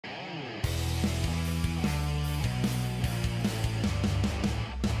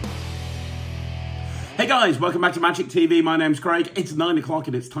Hey guys, welcome back to Magic TV. My name's Craig. It's 9 o'clock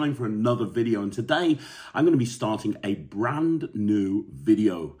and it's time for another video. And today I'm going to be starting a brand new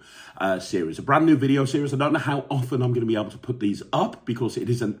video series. A brand new video series. I don't know how often I'm going to be able to put these up because it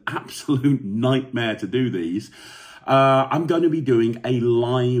is an absolute nightmare to do these. I'm going to be doing a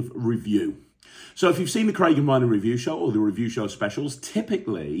live review. So if you've seen the Craig and Ryland review show or the review show specials,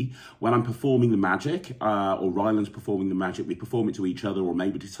 typically when I'm performing the magic or Ryland's performing the magic, we perform it to each other or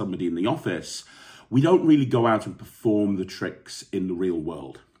maybe to somebody in the office. We don't really go out and perform the tricks in the real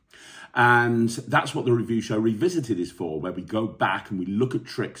world. And that's what the review show Revisited is for, where we go back and we look at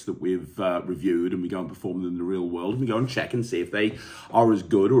tricks that we've reviewed and we go and perform them in the real world. And we go and check and see if they are as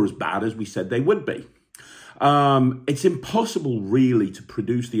good or as bad as we said they would be. It's impossible really to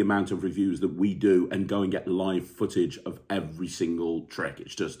produce the amount of reviews that we do and go and get live footage of every single trick.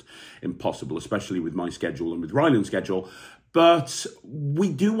 It's just impossible, especially with my schedule and with Ryland's schedule. But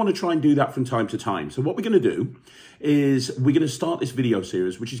we do want to try and do that from time to time. So what we're going to do is we're going to start this video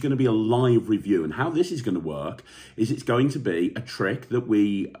series, which is going to be a live review. And how this is going to work is it's going to be a trick that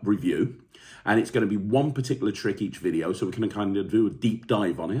we review. And it's going to be one particular trick each video. So we're going to kind of do a deep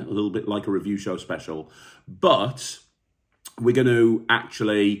dive on it, a little bit like a review show special. But we're going to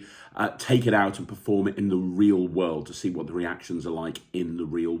actually take it out and perform it in the real world to see what the reactions are like in the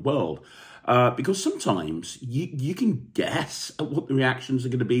real world. Because sometimes you can guess at what the reactions are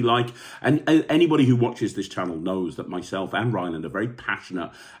going to be like. And anybody who watches this channel knows that myself and Ryland are very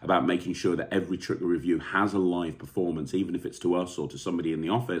passionate about making sure that every trick we review has a live performance, even if it's to us or to somebody in the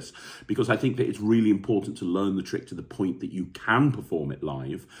office, because I think that it's really important to learn the trick to the point that you can perform it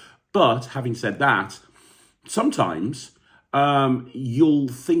live. But having said that, sometimes you'll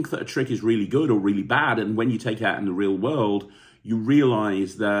think that a trick is really good or really bad, and when you take it out in the real world, you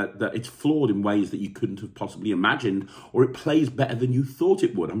realize that it's flawed in ways that you couldn't have possibly imagined, or it plays better than you thought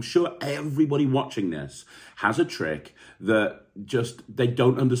it would. I'm sure everybody watching this has a trick that just, they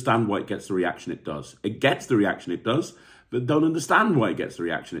don't understand why it gets the reaction it does. It gets the reaction it does, but don't understand why it gets the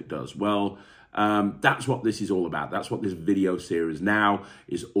reaction it does. Well, that's what this is all about. That's what this video series now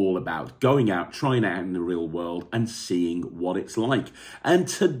is all about. Going out, trying out in the real world and seeing what it's like. And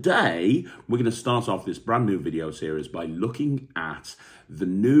today, we're going to start off this brand new video series by looking at the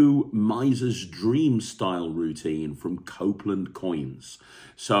new Miser's Dream style routine from Copeland Coins.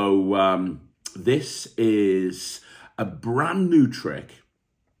 So this is a brand new trick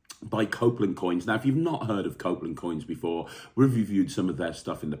by Copeland Coins. Now, if you've not heard of Copeland Coins before, we've reviewed some of their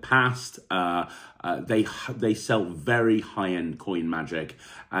stuff in the past. They sell very high-end coin magic,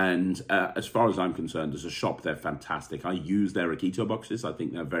 and as far as I'm concerned, as a shop, they're fantastic. I use their Akito boxes. I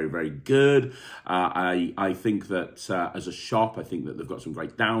think they're very, very good. I think that as a shop, I think that they've got some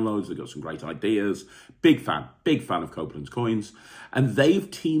great downloads. They've got some great ideas. Big fan of Copeland's Coins. And they've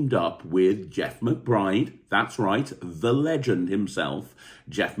teamed up with Jeff McBride. That's right, the legend himself,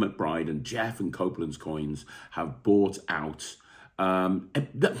 Jeff McBride. And Jeff and Copeland's Coins have bought out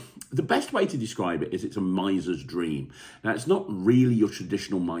the best way to describe it is it's a miser's dream. Now, it's not really your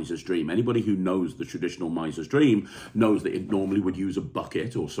traditional miser's dream. Anybody who knows the traditional miser's dream knows that it normally would use a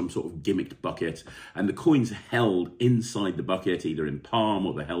bucket or some sort of gimmicked bucket, and the coins are held inside the bucket, either in palm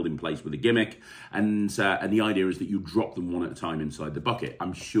or they're held in place with a gimmick, and the idea is that you drop them one at a time inside the bucket.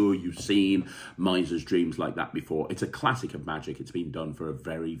 I'm sure you've seen miser's dreams like that before. It's a classic of magic. It's been done for a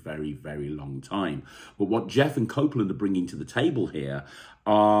very, very, very long time. But what Jeff and Copeland are bringing to the table here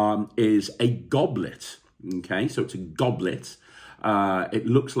is a goblet. Okay, so it's a goblet. It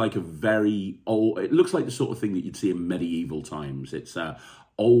looks like a very old, it looks like the sort of thing that you'd see in medieval times. It's a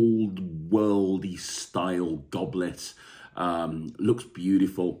old worldy style goblet. Looks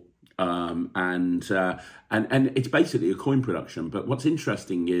beautiful. And it's basically a coin production. But what's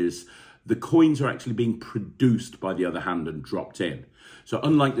interesting is the coins are actually being produced by the other hand and dropped in. So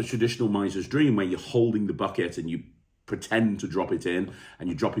unlike the traditional miser's dream where you're holding the bucket and you pretend to drop it in and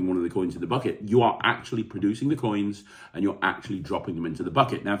you're dropping one of the coins in the bucket, you are actually producing the coins and you're actually dropping them into the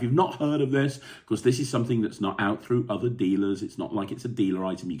bucket. Now, if you've not heard of this, because this is something that's not out through other dealers, it's not like it's a dealer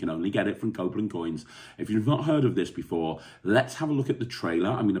item, you can only get it from Copeland Coins. If you've not heard of this before, let's have a look at the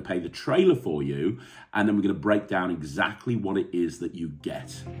trailer. I'm going to play the trailer for you, and then we're going to break down exactly what it is that you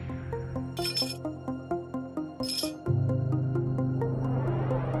get.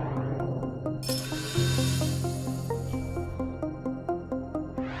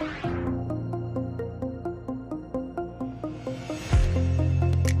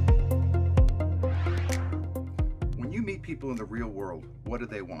 People in the real world, what do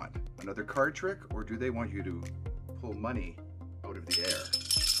they want? Another card trick, or do they want you to pull money out of the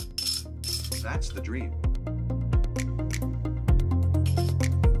air? That's the dream.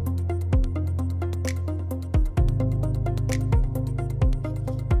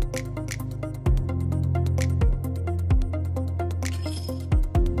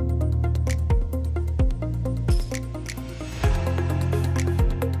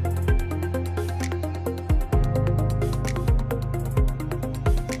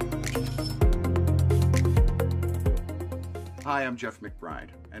 I'm Jeff McBride,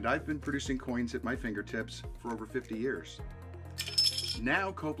 and I've been producing coins at my fingertips for over 50 years.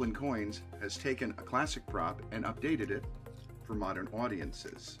 Now Copeland Coins has taken a classic prop and updated it for modern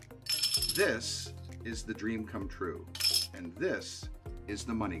audiences. This is the dream come true, and this is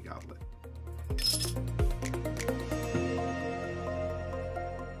the money goblet.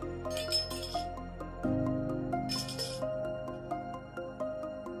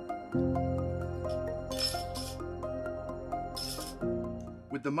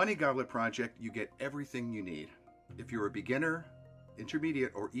 With the Money Goblet project, you get everything you need. If you're a beginner,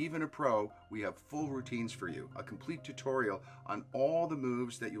 intermediate, or even a pro, we have full routines for you, a complete tutorial on all the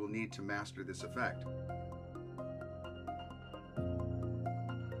moves that you will need to master this effect.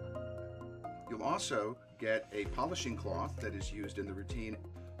 You'll also get a polishing cloth that is used in the routine,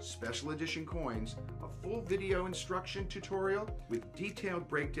 special edition coins, a full video instruction tutorial with detailed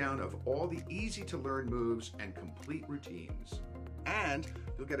breakdown of all the easy to learn moves and complete routines. And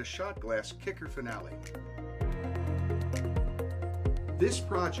you'll get a shot glass kicker finale. This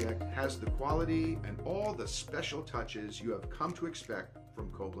project has the quality and all the special touches you have come to expect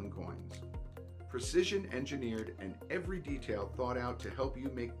from Copeland Coins. Precision engineered and every detail thought out to help you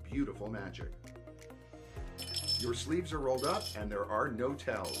make beautiful magic. Your sleeves are rolled up and there are no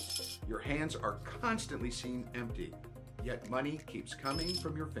tells. Your hands are constantly seen empty, yet money keeps coming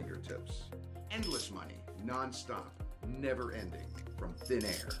from your fingertips. Endless money, non-stop, never ending, from thin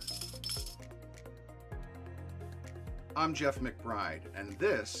air. I'm Jeff McBride, and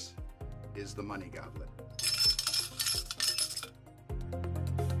this is the Money Goblet.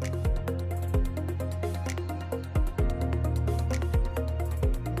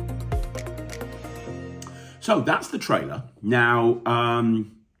 So that's the trailer. Now,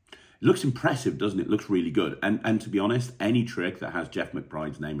 it looks impressive, doesn't it? It looks really good. And to be honest, any trick that has Jeff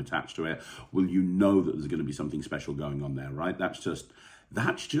McBride's name attached to it, well, you know that there's going to be something special going on there, right? That's just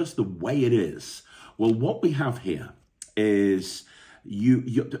the way it is. Well, what we have here is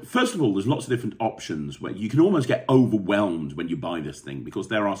first of all, there's lots of different options where you can almost get overwhelmed when you buy this thing because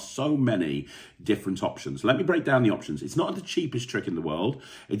there are so many different options. Let me break down the options. It's not the cheapest trick in the world.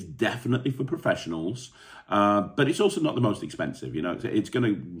 It's definitely for professionals, but it's also not the most expensive. You know, it's going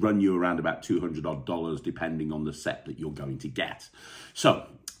to run you around about $200 odd depending on the set that you're going to get. So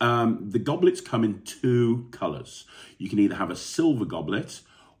the goblets come in two colors. You can either have a silver goblet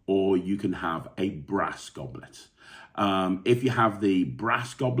or you can have a brass goblet. If you have the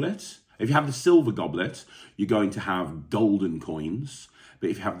brass goblet, if you have the silver goblet, you're going to have golden coins. But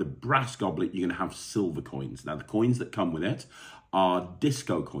if you have the brass goblet, you're going to have silver coins. Now, the coins that come with it are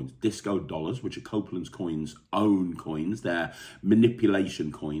disco coins, disco dollars, which are Copeland's Coins' own coins. They're manipulation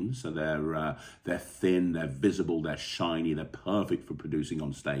coins, so they're thin, they're visible, they're shiny, they're perfect for producing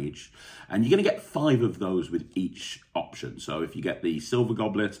on stage. And you're going to get 5 of those with each option. So if you get the silver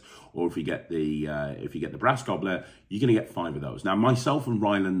goblet, or if you get the brass goblet, you're going to get 5 of those. Now, myself and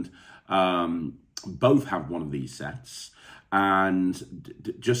Ryland both have one of these sets, and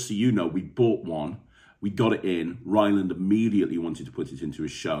just so you know, we bought one. We got it in. Ryland immediately wanted to put it into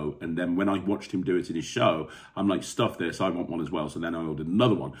his show. And then when I watched him do it in his show, I'm like, stuff this, I want one as well. So then I ordered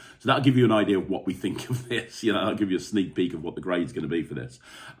another one. So that'll give you an idea of what we think of this. You know, I'll give you a sneak peek of what the grade's going to be for this.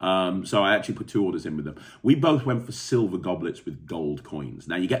 So I actually put 2 orders in with them. We both went for silver goblets with gold coins.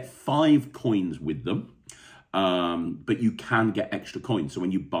 Now you get 5 coins with them. But you can get extra coins. So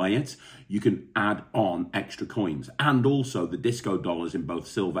when you buy it, you can add on extra coins. And also the disco dollars in both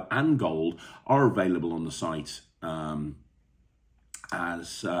silver and gold are available on the site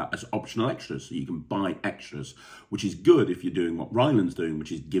as optional extras. So you can buy extras, which is good if you're doing what Ryland's doing,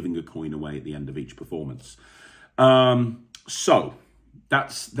 which is giving a coin away at the end of each performance. So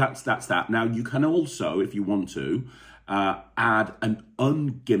that's that. Now you can also, if you want to, add an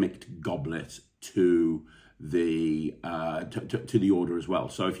ungimmicked goblet to the order as well.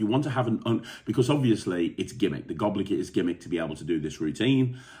 So if you want to have because obviously it's gimmick, the goblet is gimmick to be able to do this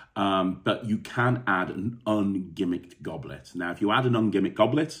routine, but you can add an ungimmicked goblet. Now, if you add an ungimmicked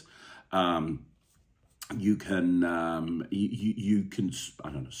goblet, you can you can, I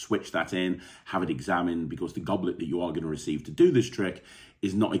don't know, switch that in, have it examined, because the goblet that you are going to receive to do this trick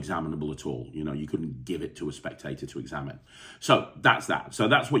is not examinable at all. You know, you couldn't give it to a spectator to examine. So that's that. So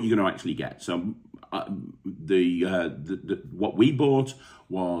that's what you're going to actually get. So what we bought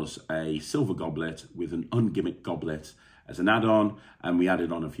was a silver goblet with an ungimmicked goblet as an add-on, and we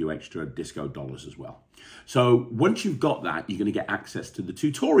added on a few extra disco dollars as well. So once you've got that, you're going to get access to the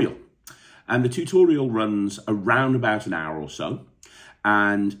tutorial. And the tutorial runs around about an hour or so.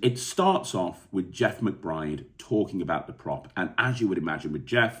 And it starts off with Jeff McBride talking about the prop. And as you would imagine with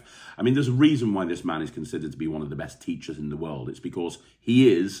Jeff, I mean, there's a reason why this man is considered to be one of the best teachers in the world. It's because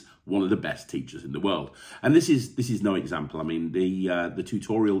he is one of the best teachers in the world. And this is no example. I mean, the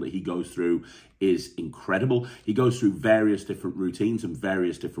tutorial that he goes through is incredible. He goes through various different routines and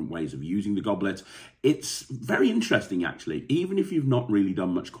various different ways of using the goblet. It's very interesting, actually. Even if you've not really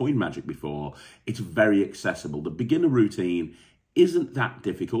done much coin magic before, it's very accessible. The beginner routine isn't that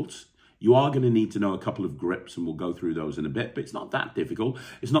difficult. You are going to need to know a couple of grips, and we'll go through those in a bit, but it's not that difficult.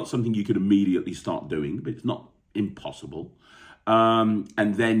 It's not something you could immediately start doing, but it's not impossible. And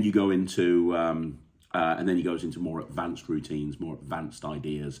then you go into and then he goes into more advanced routines, more advanced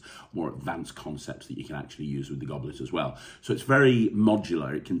ideas, more advanced concepts that you can actually use with the goblet as well. So it's very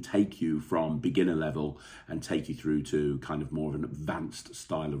modular. It can take you from beginner level and take you through to kind of more of an advanced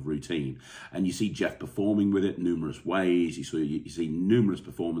style of routine. And you see Jeff performing with it numerous ways. You see numerous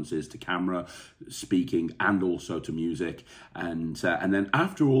performances to camera, speaking, and also to music. And then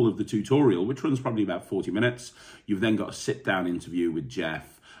after all of the tutorial, which runs probably about 40 minutes, you've then got a sit-down interview with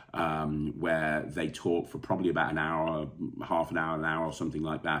Jeff, where they talk for probably about an hour, half an hour or something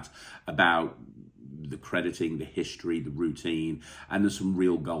like that, about the crediting, the history, the routine, and there's some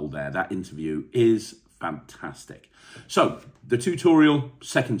real gold there. That interview is fantastic. So the tutorial,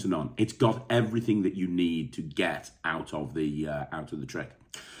 second to none. It's got everything that you need to get out of the trick.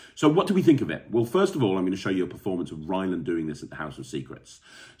 So what do we think of it? Well, first of all, I'm going to show you a performance of Ryland doing this at the House of Secrets.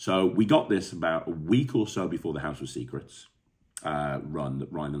 So we got this about a week or so before the House of Secrets run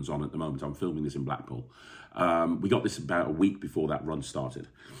that Ryland's on at the moment. I'm filming this in Blackpool. We got this about a week before that run started.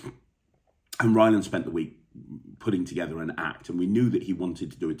 And Ryland spent the week putting together an act, and we knew that he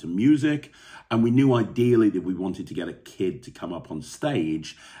wanted to do it to music, and we knew ideally that we wanted to get a kid to come up on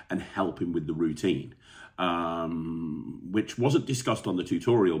stage and help him with the routine, which wasn't discussed on the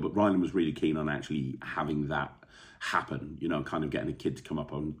tutorial, but Ryland was really keen on actually having that happen, you know, kind of getting a kid to come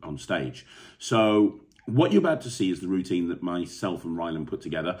up on stage. So what you're about to see is the routine that myself and Ryland put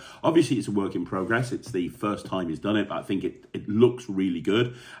together. Obviously, it's a work in progress. It's the first time he's done it, but I think it looks really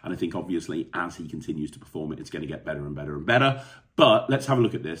good. And I think, obviously, as he continues to perform it, it's going to get better and better and better. But let's have a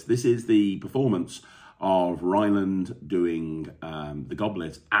look at this. This is the performance of Ryland doing the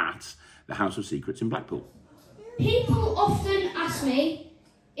goblet at the House of Secrets in Blackpool. People often ask me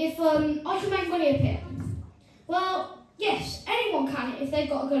if I can make money appear. Well, yes, anyone can if they've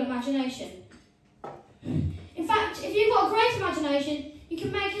got a good imagination. In fact, if you've got a great imagination, you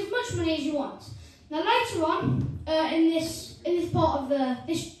can make as much money as you want. Now later on, in this part of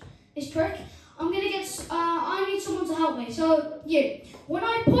this trick, I need someone to help me. So when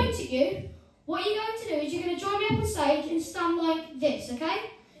I point at you, what you're going to do is you're going to join me up on stage and stand like this,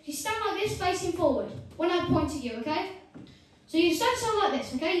 okay? You stand like this, facing forward, when I point at you, okay? So you stand like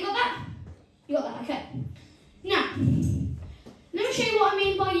this, okay? You got that? You got that, okay. Now, let me show you what I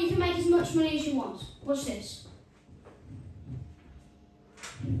mean by you can make as much money as you want. Watch this.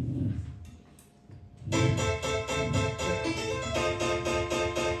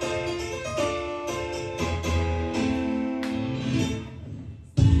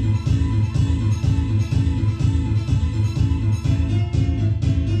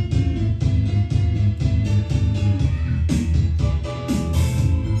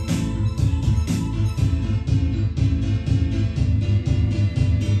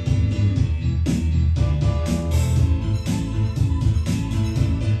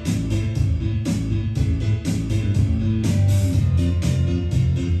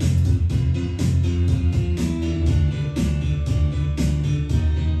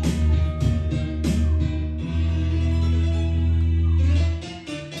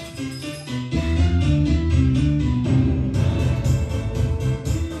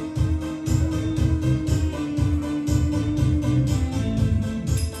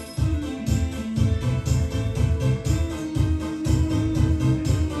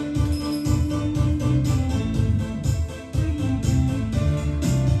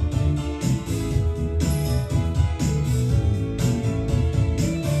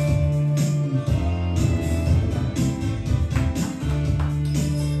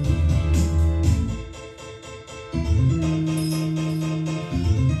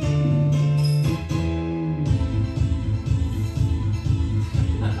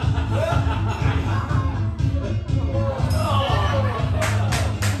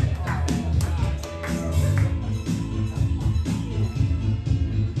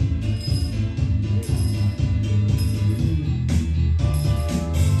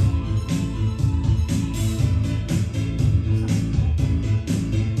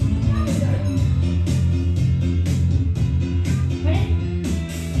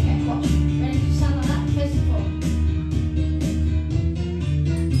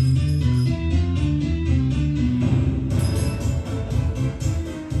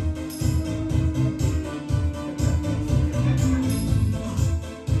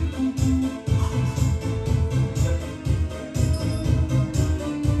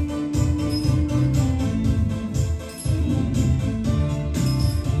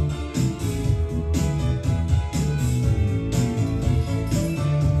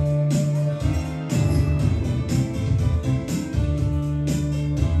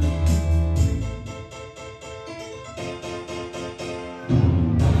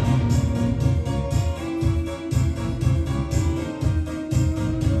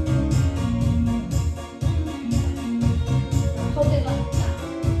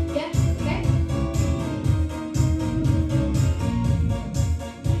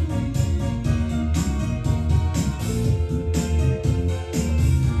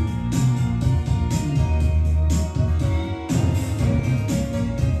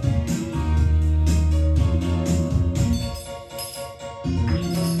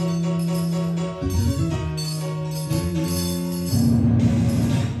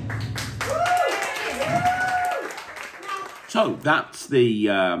 So that's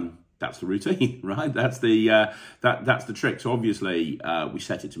the routine, right? That's the trick. So obviously we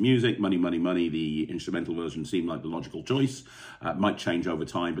set it to music, money, money, money. The instrumental version seemed like the logical choice. Might change over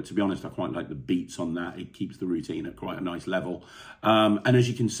time, but to be honest, I quite like the beats on that. It keeps the routine at quite a nice level. And as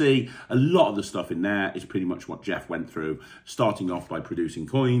you can see, a lot of the stuff in there is pretty much what Jeff went through, starting off by producing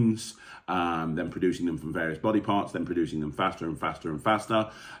coins, then producing them from various body parts, then producing them faster and faster and faster.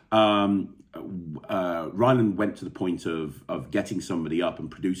 Ryland went to the point of getting somebody up and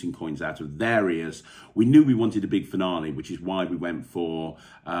producing coins out of their ears. We knew we wanted a big finale, which is why we went for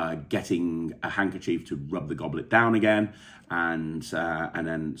getting a handkerchief to rub the goblet down again, and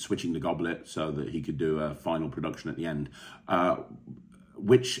then switching the goblet so that he could do a final production at the end,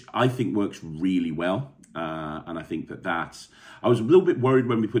 which I think works really well. And I think that I was a little bit worried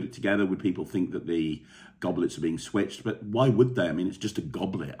when we put it together. Would people think that the goblets are being switched? But why would they? I mean, it's just a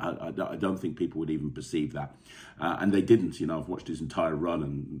goblet. I don't think people would even perceive that. And they didn't. You know, I've watched his entire run,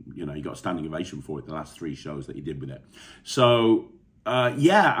 and, you know, he got a standing ovation for it the last 3 shows that he did with it. So,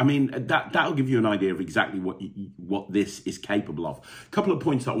 yeah, I mean, that'll give you an idea of exactly what this is capable of. A couple of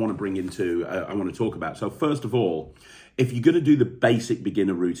points that I want to bring into, I want to talk about. So first of all, if you're going to do the basic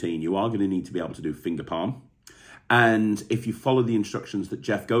beginner routine, you are going to need to be able to do finger palm. And if you follow the instructions that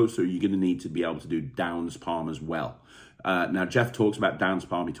Jeff goes through, you're going to need to be able to do downs palm as well. Now, Jeff talks about downs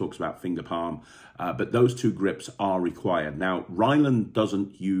palm, he talks about finger palm, but those 2 grips are required. Now, Ryland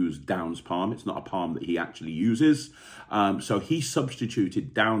doesn't use downs palm. It's not a palm that he actually uses. So he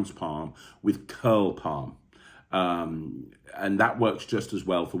substituted downs palm with curl palm. And that works just as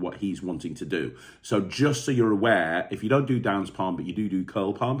well for what he's wanting to do. So just so you're aware, if you don't do downs palm, but you do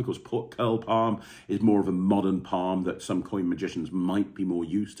curl palm, because curl palm is more of a modern palm that some coin magicians might be more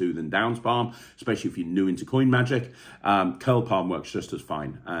used to than downs palm, especially if you're new into coin magic, curl palm works just as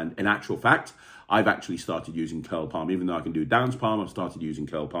fine. And in actual fact, I've actually started using curl palm. Even though I can do downs palm, I've started using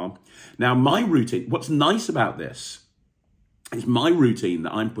curl palm. Now, my routine, what's nice about this is my routine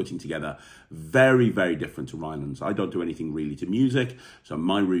that I'm putting together very, very different to Ryland's. I don't do anything really to music, so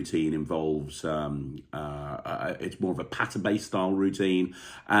my routine involves, it's more of a patter-based style routine,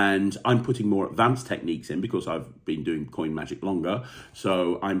 and I'm putting more advanced techniques in because I've been doing coin magic longer.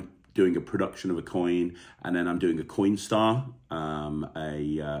 So I'm doing a production of a coin, and then I'm doing a coin star, a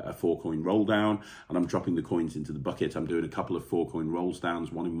 4-coin roll down, and I'm dropping the coins into the bucket. I'm doing a couple of 4-coin rolls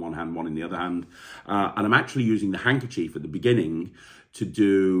downs, one in one hand, one in the other hand, and I'm actually using the handkerchief at the beginning to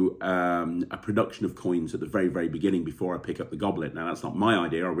do a production of coins at the very, very beginning before I pick up the goblet. Now, that's not my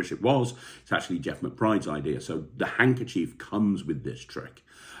idea. I wish it was. It's actually Jeff McBride's idea. So the handkerchief comes with this trick.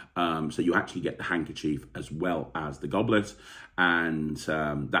 So you actually get the handkerchief as well as the goblet, and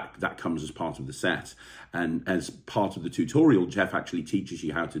that comes as part of the set. And as part of the tutorial, Jeff actually teaches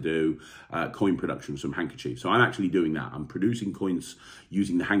you how to do coin productions from handkerchiefs. So I'm actually doing that. I'm producing coins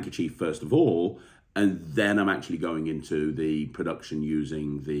using the handkerchief first of all, and then I'm actually going into the production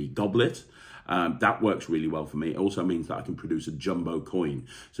using the goblet. That works really well for me. It also means that I can produce a jumbo coin.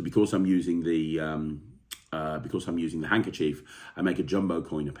 So because I'm using the handkerchief, I make a jumbo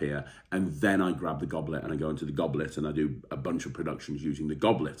coin appear, and then I grab the goblet and I go into the goblet and I do a bunch of productions using the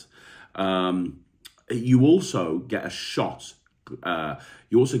goblet. You also get a shot.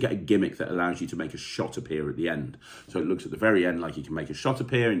 You also get a gimmick that allows you to make a shot appear at the end. So it looks at the very end like you can make a shot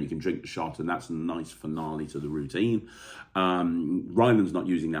appear and you can drink the shot, and that's a nice finale to the routine. Ryland's not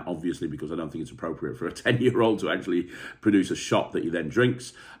using that, obviously, because I don't think it's appropriate for a 10-year-old to actually produce a shot that he then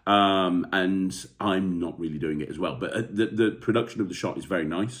drinks. And I'm not really doing it as well. But the production of the shot is very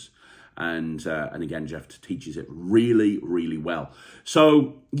nice. And again, Jeff teaches it really, really well.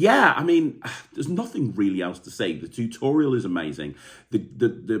 So yeah, I mean, there's nothing really else to say. The tutorial is amazing.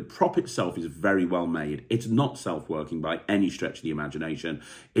 The prop itself is very well made. It's not self-working by any stretch of the imagination.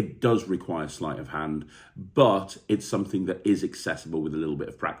 It does require sleight of hand, but it's something that is accessible with a little bit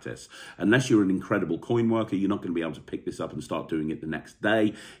of practice. Unless you're an incredible coin worker, you're not going to be able to pick this up and start doing it the next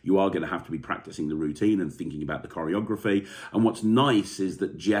day. You are going to have to be practicing the routine and thinking about the choreography. And what's nice is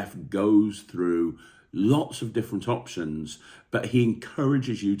that Jeff goes through lots of different options, but he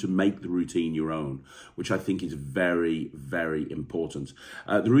encourages you to make the routine your own, which I think is very, very important.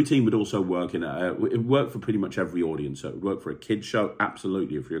 The routine would also work it worked for pretty much every audience. So it would work for a kid's show,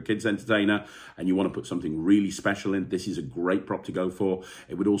 absolutely. If you're a kid's entertainer and you want to put something really special in, this is a great prop to go for.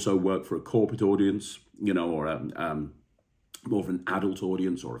 It would also work for a corporate audience, you know, or more of an adult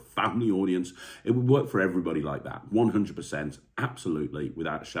audience or a family audience. It would work for everybody like that, 100%, absolutely,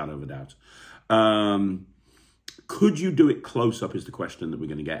 without a shadow of a doubt. Could you do it close up is the question that we're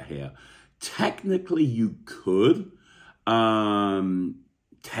going to get here. Technically, you could.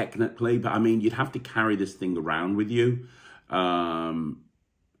 Technically, but I mean, you'd have to carry this thing around with you.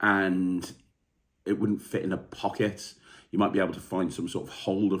 and it wouldn't fit in a pocket. You might be able to find some sort of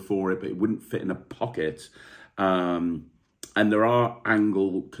holder for it, but it wouldn't fit in a pocket. And there are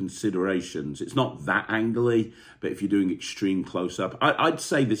angle considerations. It's not that angly, but if you're doing extreme close-up, I'd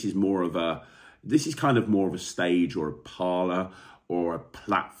say this is kind of more of a stage or a parlor or a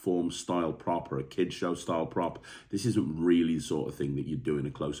platform style prop or a kid show style prop. This isn't really the sort of thing that you do in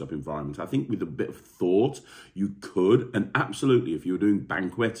a close-up environment. I think with a bit of thought, you could, and absolutely, if you were doing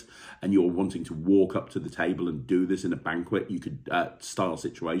banquet and you're wanting to walk up to the table and do this in a banquet, you could, style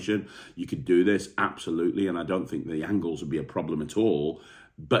situation, you could do this, absolutely, and I don't think the angles would be a problem at all.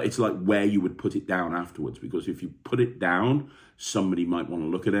 But it's like where you would put it down afterwards, because if you put it down, somebody might want to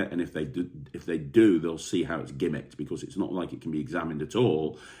look at it, and if they do, they'll see how it's gimmicked, because it's not like it can be examined at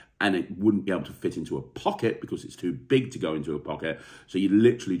all, and it wouldn't be able to fit into a pocket because it's too big to go into a pocket. So you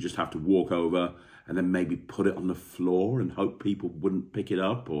literally just have to walk over and then maybe put it on the floor and hope people wouldn't pick it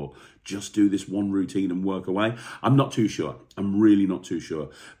up, or just do this one routine and work away. I'm not too sure. I'm really not too sure.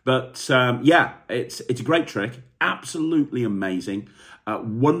 But yeah, it's a great trick. Absolutely amazing.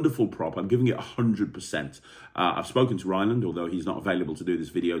 Wonderful prop. I'm giving it 100%. I've spoken to Ryland, although he's not available to do this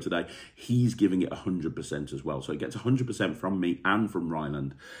video today. He's giving it 100% as well. So it gets 100% from me and from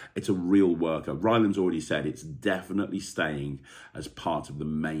Ryland. It's a real worker. Ryland's already said it's definitely staying as part of the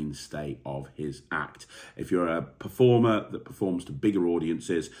mainstay of his act. If you're a performer that performs to bigger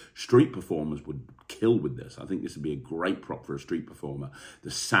audiences, street performers would kill with this. I think this would be a great prop for a street performer.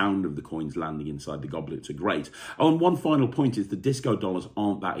 The sound of the coins landing inside the goblets are great. Oh, and one final point is the disco dollars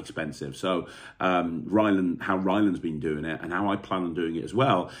aren't that expensive. So how Ryland's been doing it, and how I plan on doing it as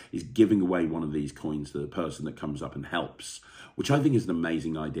well, is giving away one of these coins to the person that comes up and helps, which I think is an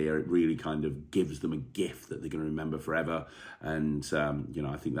amazing idea. It really kind of gives them a gift that they're going to remember forever. And, you know,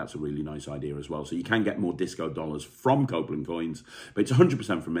 I think that's a really nice idea as well. So you can get more disco dollars from Copeland Coins, but it's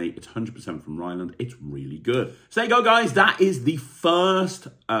 100% from me. It's 100% from Ryland. It's really good. So there you go, guys. That is the first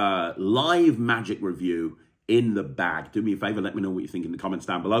live magic review in the bag. Do me a favor, let me know what you think in the comments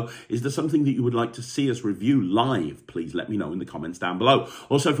down below. Is there something that you would like to see us review live? Please let me know in the comments down below.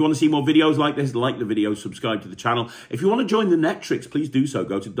 Also, if you want to see more videos like this, like the video, subscribe to the channel. If you want to join the Netrix, please do so.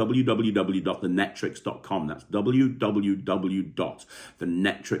 Go to www.thenetrix.com. That's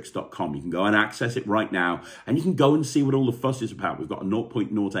www.thenetrix.com. You can go and access it right now, and you can go and see what all the fuss is about. We've got a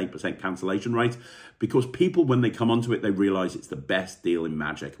 0.08% cancellation rate, because people, when they come onto it, they realize it's the best deal in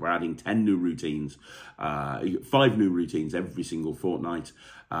magic. We're adding 10 new routines, 5 new routines every single fortnight,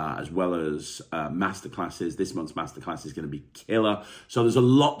 as well as masterclasses. This month's masterclass is going to be killer. So there's a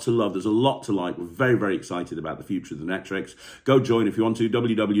lot to love. There's a lot to like. We're very, very excited about the future of the Netrix. Go join if you want to,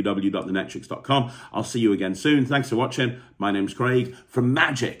 www.thenetrix.com. I'll see you again soon. Thanks for watching. My name's Craig from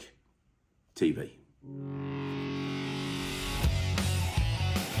Magic TV.